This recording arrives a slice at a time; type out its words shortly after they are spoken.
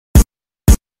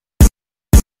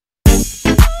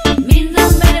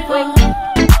Move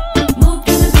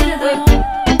to the rhythm,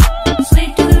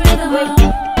 swing to the rhythm.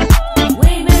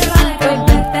 Wave it like a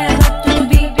back that up to the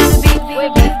beat,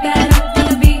 back that up to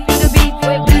the beat,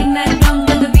 bring that drum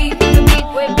to the beat,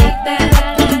 back that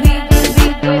up to the beat,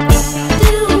 do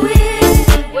it,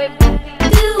 do it,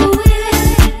 do it,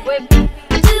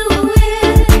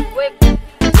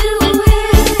 do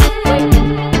it.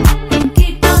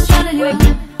 Keep on shining,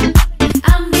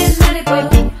 I'm getting ready for.